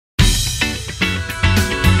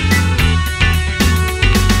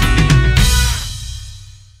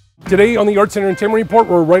Today on the Arts and Entertainment Report,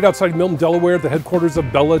 we're right outside Milton, Delaware, at the headquarters of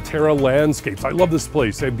Terra Landscapes. I love this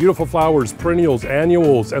place. They have beautiful flowers, perennials,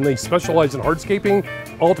 annuals, and they specialize in hardscaping,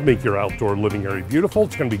 all to make your outdoor living area beautiful.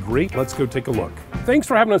 It's going to be great. Let's go take a look. Thanks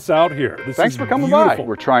for having us out here. Thanks for coming by.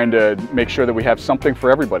 We're trying to make sure that we have something for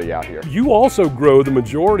everybody out here. You also grow the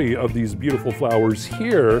majority of these beautiful flowers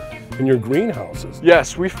here in your greenhouses.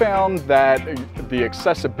 Yes, we found that the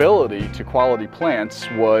accessibility to quality plants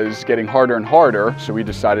was getting harder and harder, so we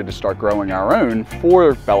decided to start growing our own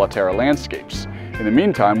for Terra Landscapes. In the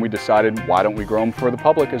meantime, we decided, why don't we grow them for the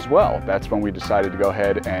public as well? That's when we decided to go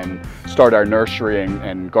ahead and start our nursery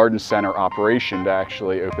and garden center operation to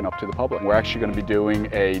actually open up to the public. We're actually going to be doing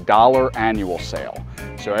a $1 annual sale.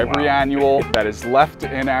 So every annual that is left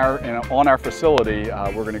on our facility,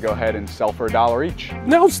 we're going to go ahead and sell for $1 each.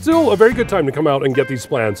 Now still a very good time to come out and get these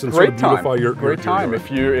plants and sort of beautify your Great time.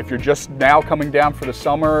 If you're just now coming down for the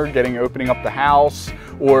summer, opening up the house,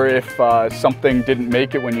 or if something didn't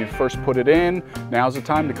make it when you first put it in, now's the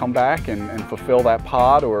time to come back and fulfill that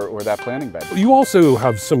pod or that planting bed. You also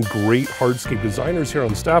have some great hardscape designers here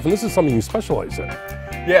on staff, and this is something you specialize in.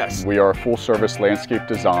 Yes. We are a full-service landscape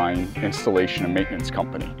design, installation, and maintenance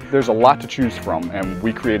company. There's a lot to choose from, and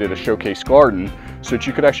we created a showcase garden so that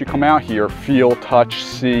you could actually come out here, feel, touch,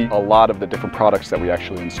 see a lot of the different products that we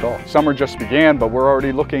actually install. Summer just began, but we're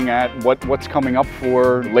already looking at what's coming up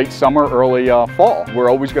for late summer, early fall.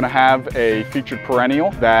 We're always going to have a featured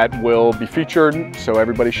perennial that will be featured, so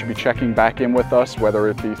everybody should be checking back in with us, whether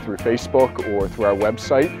it be through Facebook or through our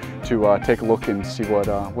website, to take a look and see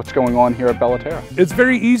what's going on here at Terra. It's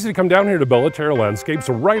very easy to come down here to Terra Landscapes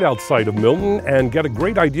right outside of Milton and get a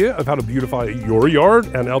great idea of how to beautify your yard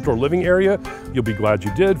and outdoor living area. You'll be glad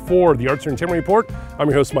you did. For the Arts and Entertainment Report, I'm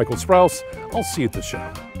your host, Michael Sprouse. I'll see you at the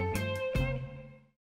show.